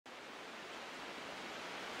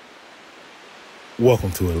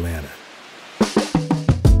Welcome to Atlanta.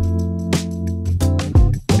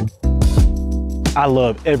 I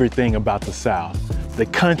love everything about the South. The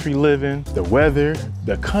country living, the weather,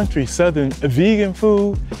 the country southern vegan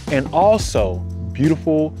food, and also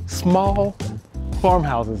beautiful, small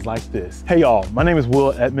farmhouses like this. Hey y'all, my name is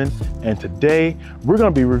Edmond, and today we're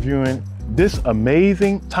gonna be reviewing this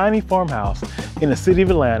amazing tiny farmhouse in the city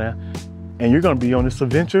of Atlanta, and you're gonna be on this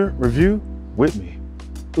adventure review with me.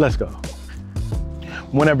 Let's go.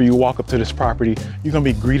 Whenever you walk up to this property, you're gonna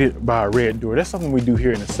be greeted by a red door. That's something we do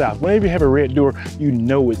here in the South. Whenever you have a red door, you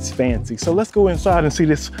know it's fancy. So let's go inside and see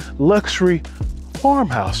this luxury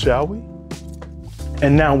farmhouse, shall we?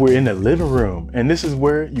 And now we're in the living room, and this is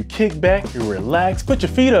where you kick back, you relax, put your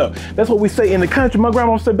feet up. That's what we say in the country. My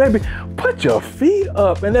grandma said, baby, put your feet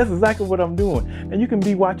up. And that's exactly what I'm doing. And you can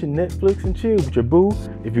be watching Netflix and chill with your boo.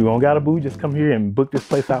 If you don't got a boo, just come here and book this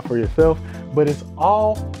place out for yourself. But it's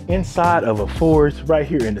all inside of a forest right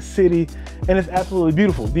here in the city. And it's absolutely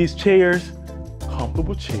beautiful. These chairs,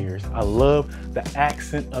 comfortable chairs. I love the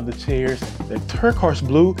accent of the chairs. The turquoise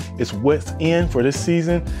blue is what's in for this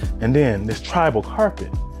season. And then this tribal carpet.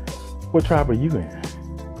 What tribe are you in?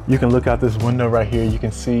 You can look out this window right here. You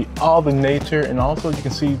can see all the nature, and also you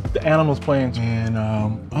can see the animals playing and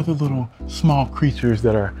other little small creatures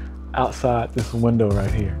that are outside this window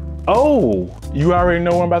right here. Oh, you already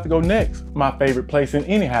know where I'm about to go next. My favorite place in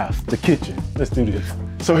any house, the kitchen. Let's do this.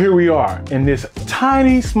 So here we are in this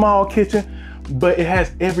tiny, small kitchen, but it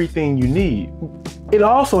has everything you need. It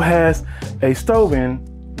also has a stove in.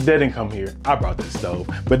 That didn't come here. I brought this stove,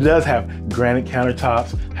 but it does have granite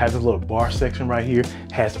countertops, has a little bar section right here,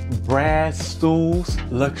 has brass stools,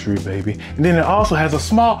 luxury baby. And then it also has a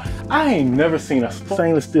small, I ain't never seen a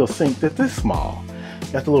stainless steel sink that's this small.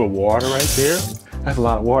 Got the little water right there. That's a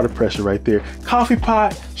lot of water pressure right there. Coffee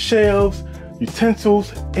pot, shelves,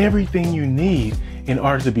 utensils, everything you need in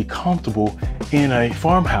order to be comfortable in a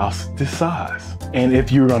farmhouse this size. And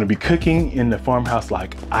if you're gonna be cooking in the farmhouse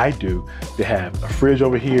like I do, they have a fridge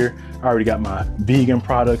over here. I already got my vegan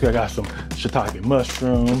product. I got some shiitake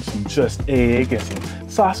mushrooms, some just egg, and some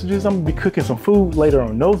sausages. I'm gonna be cooking some food later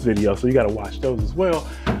on those videos, so you gotta watch those as well.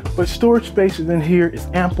 But storage spaces in here is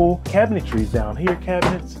ample. Cabinetries down here,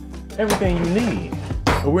 cabinets, everything you need.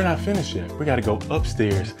 But we're not finished yet. We gotta go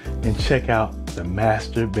upstairs and check out the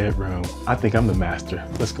master bedroom. I think I'm the master.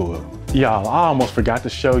 Let's go up. Y'all, I almost forgot to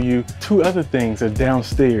show you two other things that are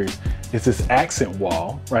downstairs. It's this accent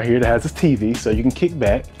wall right here that has this TV so you can kick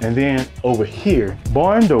back. And then over here,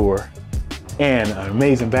 barn door and an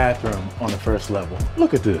amazing bathroom on the first level.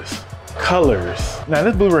 Look at this, colors. Now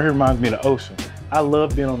this blue right here reminds me of the ocean. I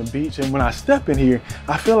love being on the beach, and when I step in here,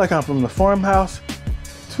 I feel like I'm from the farmhouse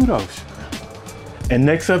to the ocean. And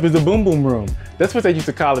next up is the boom boom room. That's what they used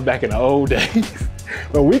to call it back in the old days.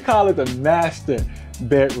 But we call it the master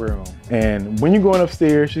bedroom. And when you're going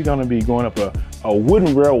upstairs, you're gonna be going up a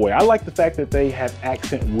wooden railway. I like the fact that they have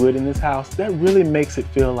accent wood in this house. That really makes it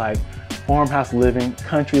feel like farmhouse living,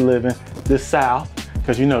 country living, the South,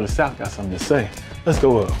 because you know the South got something to say. Let's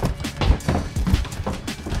go up.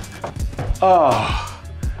 Oh,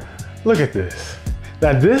 look at this.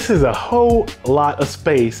 Now this is a whole lot of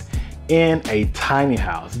space in a tiny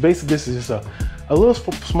house. Basically, this is just a little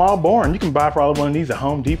small barn. You can buy probably one of these at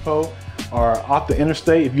Home Depot or off the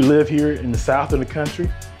interstate if you live here in the South of the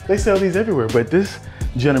country. They sell these everywhere, but this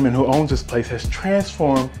gentleman who owns this place has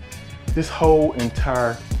transformed this whole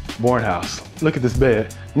entire barn house. Look at this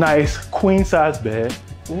bed. Nice queen size bed.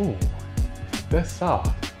 Ooh, that's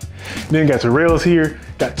soft. Then got your rails here.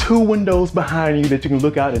 Got two windows behind you that you can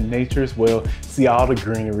look out in nature as well. See all the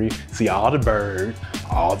greenery, see all the birds,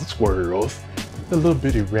 all the squirrels, the little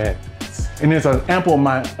bitty rabbits. And there's an ample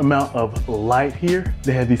amount of light here.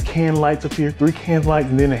 They have these can lights up here, 3 can lights,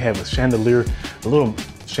 and then they have a chandelier, a little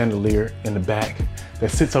chandelier in the back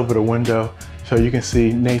that sits over the window so you can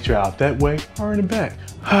see nature out that way or in the back.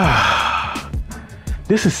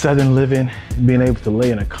 This is Southern living, being able to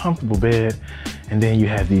lay in a comfortable bed, and then you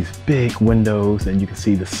have these big windows and you can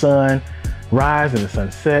see the sun rise and the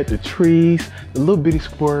sunset, the trees, the little bitty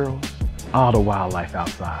squirrels, all the wildlife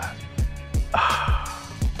outside.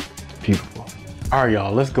 Beautiful. All right,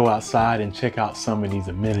 y'all, let's go outside and check out some of these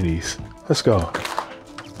amenities. Let's go.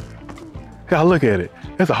 Y'all look at it.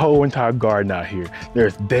 There's a whole entire garden out here.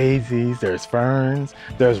 There's daisies, there's ferns,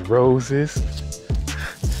 there's roses.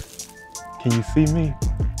 Can you see me?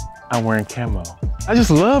 I'm wearing camo. I just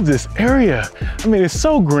love this area. I mean, it's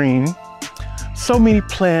so green, so many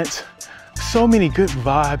plants, so many good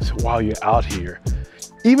vibes while you're out here.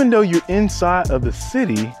 Even though you're inside of the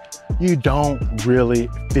city, you don't really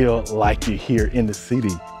feel like you're here in the city.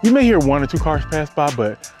 You may hear 1 or 2 cars pass by,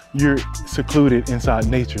 but you're secluded inside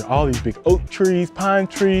nature. All these big oak trees, pine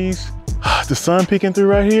trees, the sun peeking through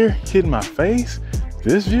right here, hitting my face.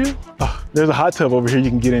 This view, there's a hot tub over here you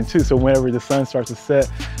can get into. So whenever the sun starts to set,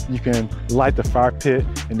 you can light the fire pit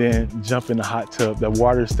and then jump in the hot tub. The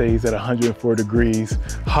water stays at 104 degrees,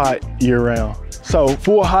 hot year round. So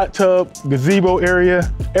full hot tub, gazebo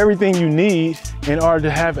area, everything you need in order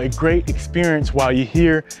to have a great experience while you're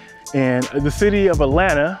here in the city of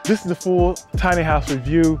Atlanta. This is the full tiny house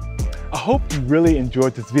review. I hope you really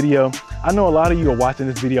enjoyed this video. I know a lot of you are watching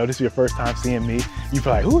this video. This is your first time seeing me. You're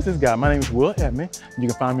like, who is this guy? My name is Edmond. You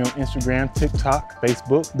can find me on Instagram, TikTok,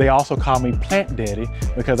 Facebook. They also call me Plant Daddy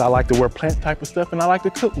because I like to wear plant type of stuff and I like to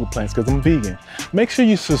cook with plants because I'm vegan. Make sure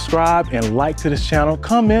you subscribe and like to this channel,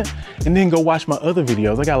 comment, and then go watch my other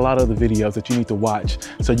videos. I got a lot of other videos that you need to watch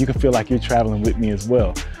so you can feel like you're traveling with me as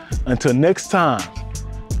well. Until next time,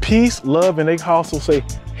 peace, love, and they also say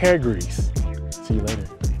hair grease. See you later.